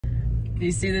Do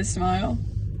you see this smile?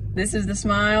 This is the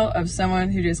smile of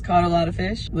someone who just caught a lot of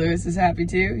fish. Lewis is happy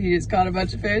too. He just caught a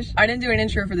bunch of fish. I didn't do an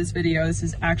intro for this video. This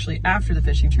is actually after the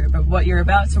fishing trip, but what you're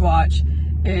about to watch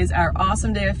is our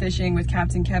awesome day of fishing with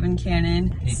Captain Kevin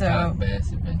Cannon. Peacock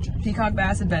Bass Adventures. Peacock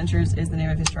Bass Adventures is the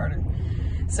name of his charter.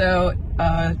 So,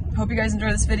 hope you guys enjoy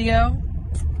this video.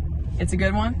 It's a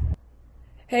good one.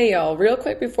 Hey y'all, real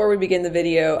quick before we begin the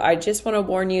video, I just want to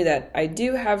warn you that I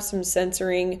do have some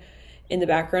censoring in the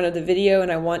background of the video,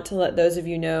 and I want to let those of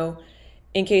you know,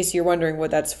 in case you're wondering what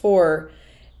that's for,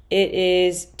 it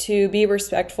is to be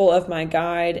respectful of my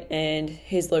guide and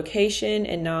his location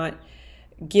and not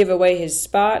give away his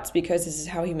spots, because this is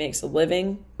how he makes a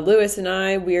living. Lewis and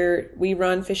I, we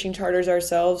run fishing charters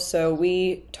ourselves, so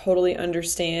we totally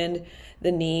understand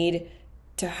the need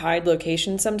to hide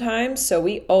locations sometimes. So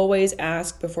we always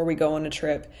ask before we go on a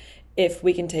trip if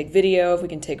we can take video, if we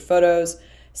can take photos.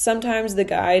 Sometimes the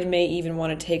guide may even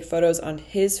want to take photos on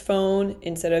his phone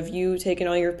instead of you taking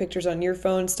all your pictures on your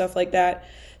phone, stuff like that.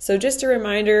 So just a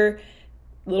reminder,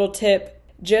 little tip,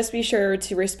 just be sure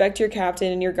to respect your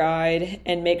captain and your guide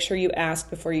and make sure you ask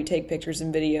before you take pictures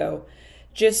and video,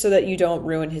 just so that you don't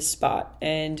ruin his spot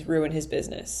and ruin his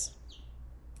business.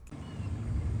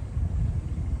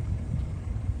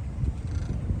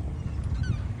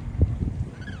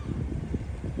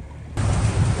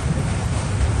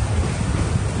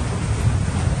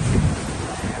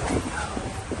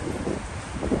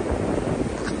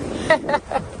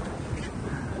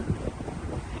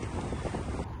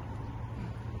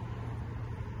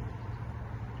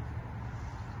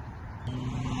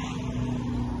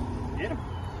 Get him.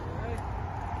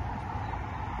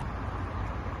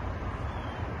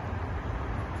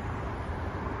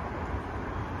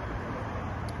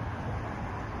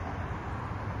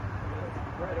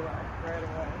 Right away.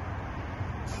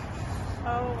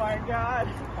 Oh my God.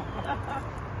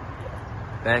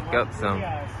 Back up some.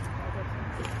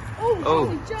 Oh,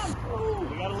 holy jump. Oh.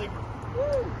 We got a leaper. Woo.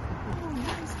 Oh,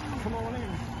 nice. Come on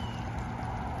in.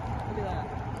 Look at that.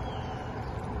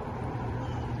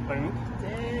 Boom.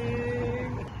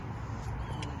 Dang.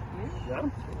 Got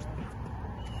him.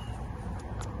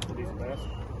 Decent bass.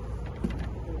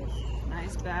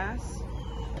 Nice bass.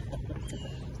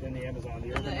 It's in the Amazon.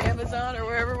 The Amazon or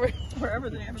wherever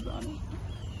the Amazon is.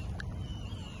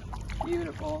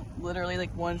 Beautiful. Literally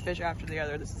like one fish after the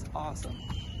other. This is awesome.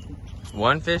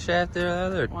 One fish after the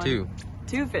other, or two?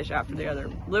 Two fish after the other.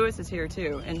 Lewis is here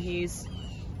too, and he's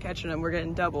catching them. We're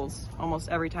getting doubles almost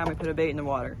every time we put a bait in the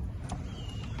water.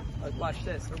 Like, watch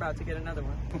this. We're about to get another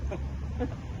one.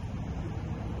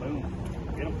 Boom.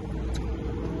 Get him.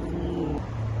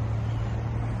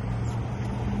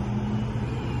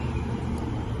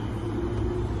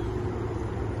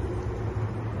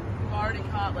 We've already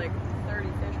caught like 30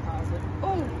 fish probably.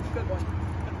 Oh, good one.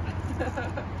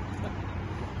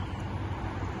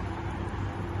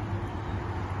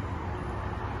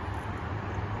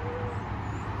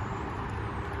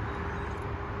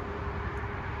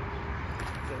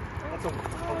 That's a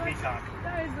peacock.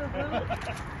 That is a little...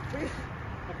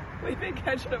 We've been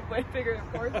catching them way bigger,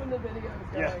 of course, when the video is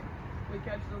going. Yeah. We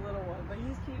catch the little one, but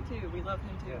he's cute too. We love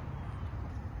him too.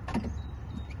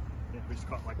 Yeah, we just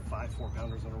caught like 5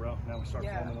 4-pounders in a row. Now we start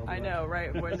filming over I there. know,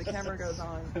 right? When the camera goes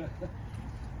on.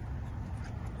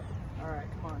 All right,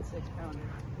 come on, 6-pounder.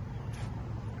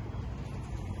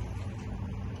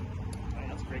 Man,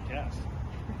 that's a great cast.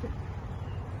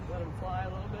 Let him fly a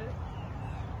little bit.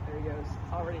 There he goes.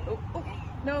 Already. Oh,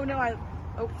 no,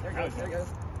 oh, there goes.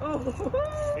 Oh.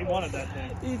 He wanted that thing.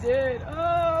 He did.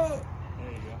 Oh.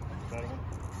 There you go. Better one.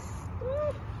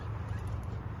 Woo.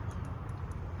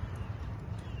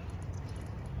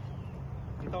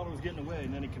 He thought it was getting away,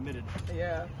 and then he committed.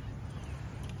 Yeah.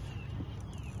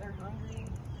 They're hungry.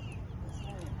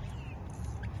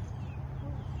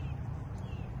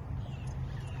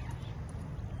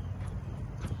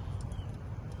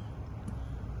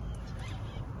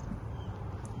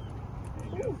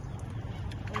 Woo.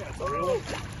 Oh, that's a real one.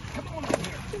 Come on in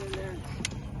here. Get in there.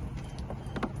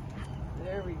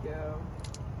 There we go.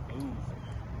 Ooh.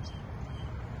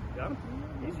 Got him?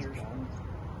 He's yours.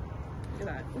 Look at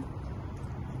that.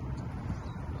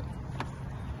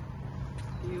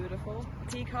 Beautiful.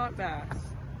 Peacock bass.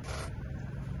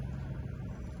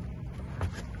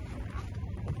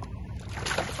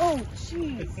 Oh,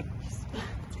 jeez.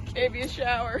 Gave you a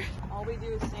shower. All we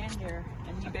do is stand here,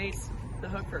 and he baits the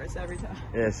hook for us every time.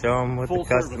 Yeah, show them what Full the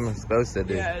customer's supposed to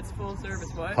do. Yeah, it's full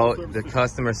service. What? The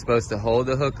customer's supposed to hold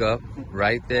the hook up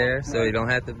right there so you don't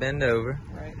have to bend over.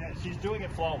 Right. Yeah, she's doing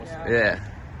it flawlessly. Yeah.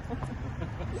 Yeah.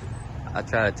 I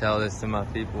try to tell this to my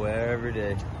people every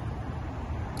day.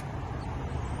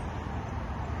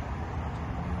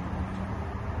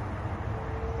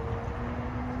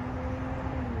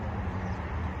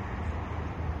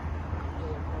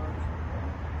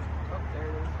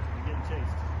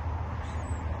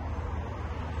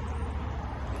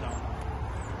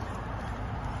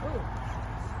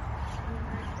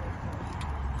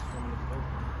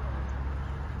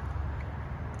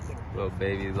 Little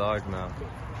baby largemouth.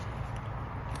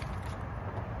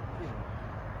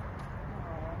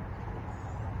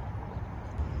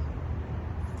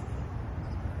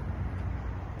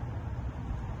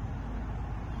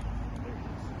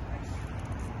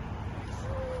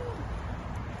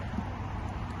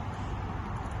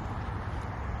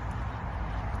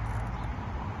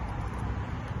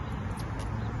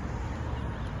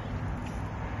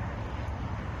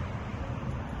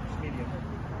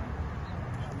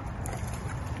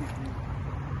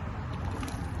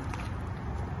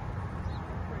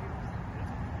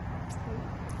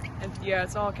 And yeah,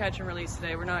 it's all catch and release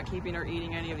today. We're not keeping or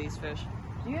eating any of these fish.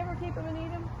 Do you ever keep them and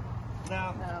eat them?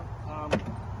 No. No.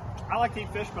 I like to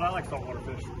eat fish, but I like saltwater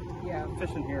fish. Yeah.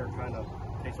 Fish in here kind of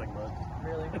tastes like mud.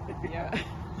 Really? Yeah.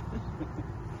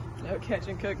 No catch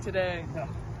and cook today. No.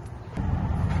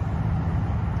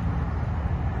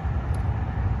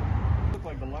 Looked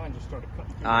like the line just started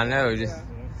cutting through. I know, just Yeah.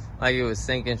 like it was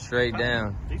sinking straight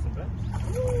down. Decent bet.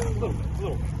 A little bit, a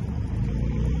little bit.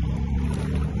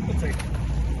 Let's take it.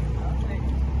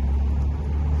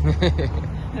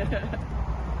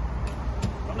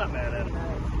 I'm not mad at it. No.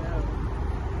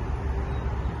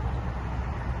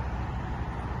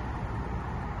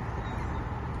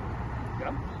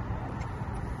 Yeah.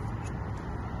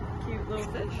 Cute little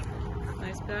fish.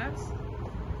 Nice bass.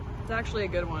 It's actually a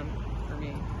good one for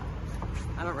me.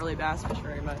 I don't really bass fish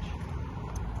very much.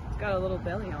 It's got a little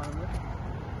belly on him. Look.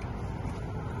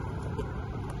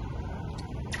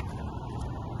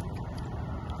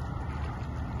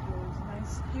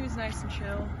 He was nice and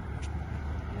chill.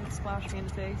 He didn't splash me in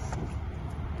the face.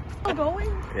 Oh, going?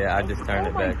 Yeah, I just turned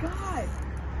it back. Oh my god!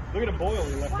 Look at the boil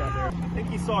he left out there. I think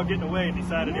he saw it getting away and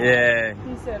decided to. Yeah,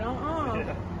 He said,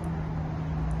 Yeah.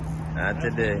 not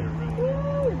today.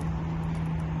 Woo!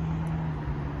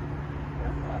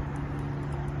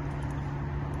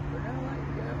 We're gonna let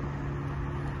you go.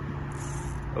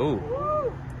 Oh,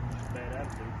 Woo! Bad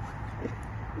attitude.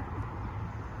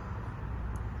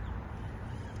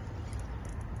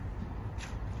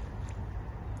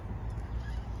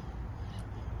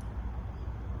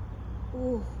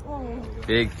 Ooh, oh.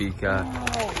 big peacock.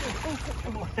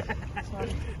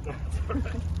 Sorry.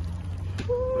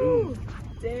 Woo!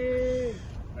 Dang!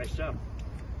 Nice job.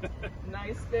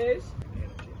 Nice fish.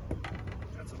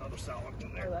 That's another solid one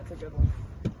Oh, there. that's a good one.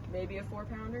 Maybe a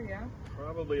 4-pounder, yeah?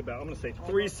 Probably about, I'm going to say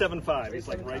 375. He's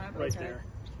like right 375, okay. there.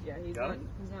 Yeah, he's Got not it?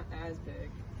 he's not as big.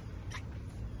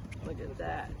 Look at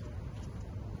that.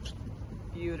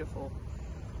 Beautiful.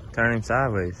 Turn him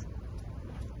sideways.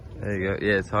 There you go.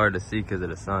 Yeah, it's hard to see because of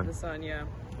the The sun. sun, yeah.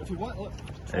 If you want, look.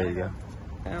 There you go.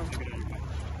 Oh.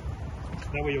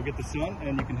 That way you'll get the sun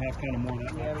and you can have kind of more of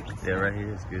that. Yeah, we can see. Yeah, right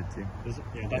here is good too. Is it?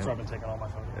 Yeah, that's Yeah. where I've been taking all my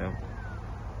photos. Yeah.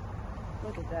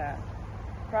 Look at that.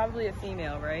 Probably a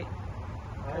female, right?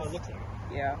 Oh, it looks like it.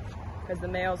 Yeah. Because the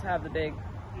males have the big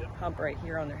Yeah. hump right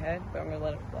here on their head, but I'm going to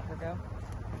let her go.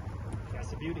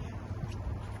 That's a beauty.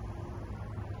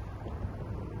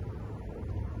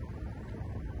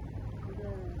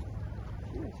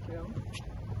 Nice chill.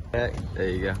 Yeah, there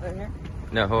you go. Right here.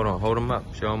 No, hold on. Hold him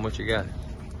up. Show him what you got.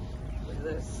 Look at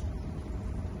this.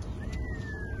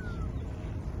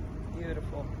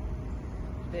 Beautiful.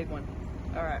 Big one.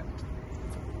 All right.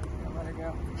 I'll let her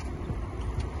go.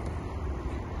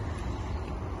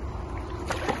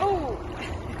 Oh!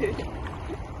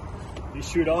 You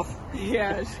shoot off?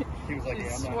 Yeah. He was like, She yeah,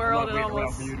 I'm swirled not and waiting around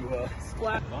almost for you to,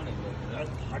 splat.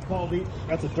 I called it,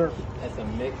 that's a derp. That's a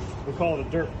mix. We call it a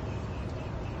derp.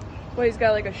 Boy, he's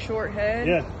got like a short head.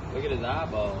 Yeah. Look at his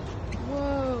eyeballs.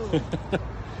 Whoa.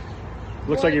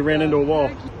 Looks like he ran into a wall.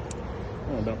 Heck?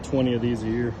 Oh, about 20 of these a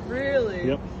year. Really?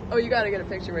 Yep. Oh, you got to get a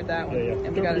picture with that one. Yeah, yeah.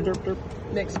 And we got Derp, a derp,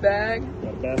 derp. mixed bag.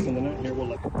 Got a bass in the net. Here, we'll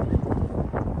look.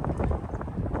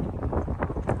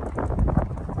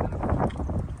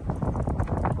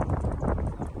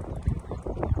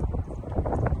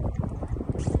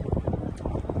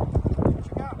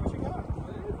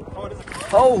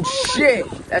 Oh shit!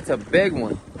 That's a big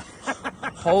one.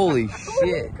 Holy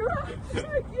shit!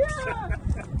 Yeah.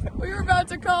 We were about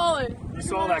to call it. You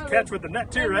saw that catch with the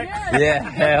net too, right? Yeah. Yeah,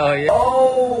 hell yeah.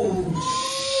 Oh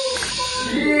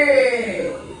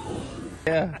shit!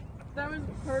 Yeah. That was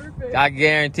perfect. I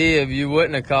guarantee if you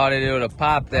wouldn't have caught it, it would have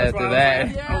popped That's why after I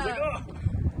was that. like- I was like, oh.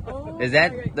 Oh Is my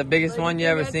that God. the biggest Like, one you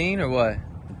ever that's- seen or what?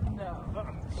 No.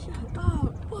 Shut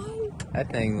up. What? That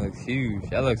thing looks huge.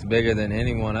 That looks bigger than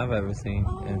anyone I've ever seen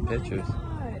Oh in my pictures.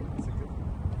 God.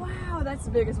 Wow, that's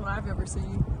the biggest one I've ever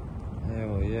seen.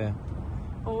 Hell yeah.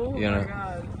 Oh You my gonna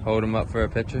God. hold him up for a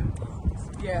picture?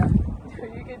 Yeah.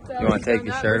 You can tell You want to take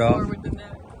your shirt off? with the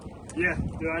net. Yeah,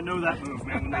 dude, I know that move,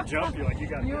 man. When they jump, you're like, you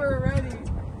got it. You were ready.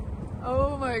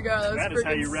 Oh my god, That is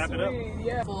how you wrap it up.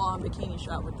 Yeah. Full on bikini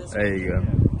shot with this There one. you go.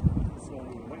 That's what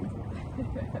we were waiting for.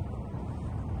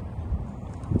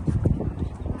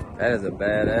 That is a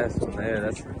badass one there.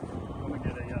 That's I'm gonna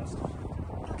get a yes.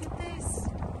 Look at this.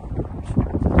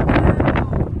 Wow.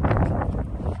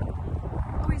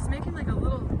 Oh, he's making like a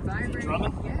little vibrating.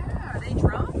 drumming? Yeah, they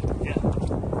drum? Yeah.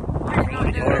 I did not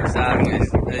know hold him that.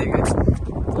 sideways. There you go.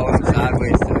 Hold him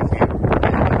sideways to the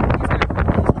camera.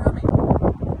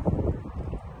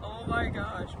 Oh my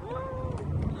gosh.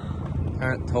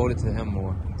 Woo. Hold it to him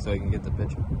more so he can get the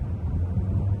picture.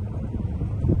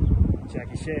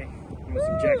 Jacki Shea. Doing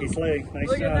some Jacki Slay. Nice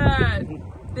Look job. at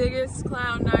that. Biggest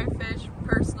clown knife fish,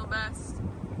 personal best.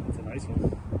 That's a nice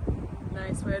one.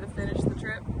 Nice way to finish the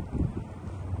trip.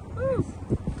 Woo.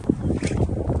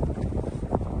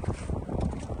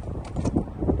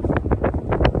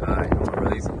 Alright, I'm gonna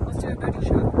release him. Let's do a booty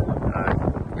shot. Alright.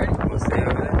 Ready? We'll stay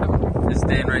over there. Just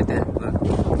stand right there. Look.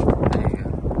 There you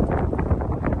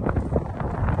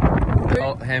go.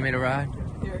 Oh, hand me the rod.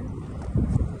 Here.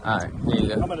 Alright, here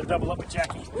you I'm go. gonna double up with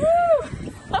Jacki. Woo!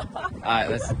 Alright,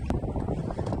 let's.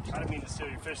 I didn't mean to steal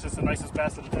your fish. That's the nicest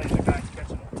bass of the day. The guy's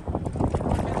catching it.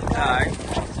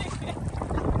 Alright.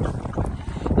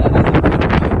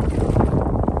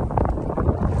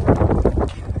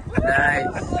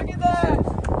 Nice. Look at that.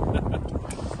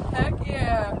 Heck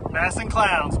yeah. Bass and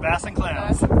clowns. Bass and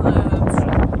clowns. Bass and clowns.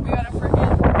 We got a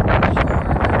freaking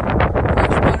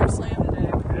freshwater slam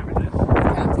today. Yeah, we did.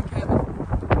 Captain Kevin.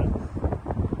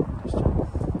 Nice job.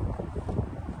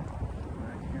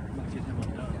 Right here. Let's get him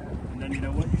undone. And then you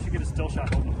know what? You should get a still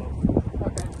shot holding the boat.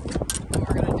 Okay. And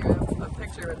we're gonna do a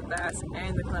picture with the bass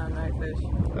and the clown knife fish.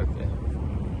 Okay.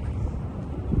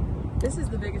 This is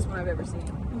the biggest one I've ever seen.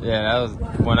 Yeah, that was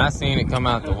when I seen it come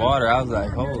out the water. I was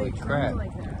like, "Holy crap!"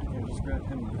 Like that. Yeah, just grab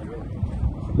him and do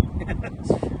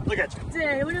it. Look at you.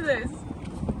 Dang, look at this.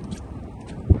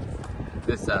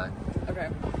 This side. Okay.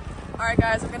 Alright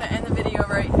guys, I'm going to end the video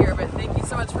right here, but thank you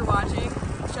so much for watching.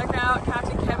 Check out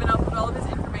Captain Kevin. I'll put all of his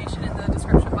information in the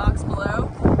description box below.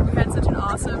 We had such an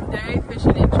awesome day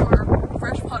fishing inshore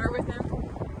freshwater with him.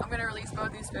 I'm going to release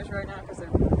both these fish right now because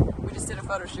we just did a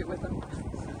photo shoot with them.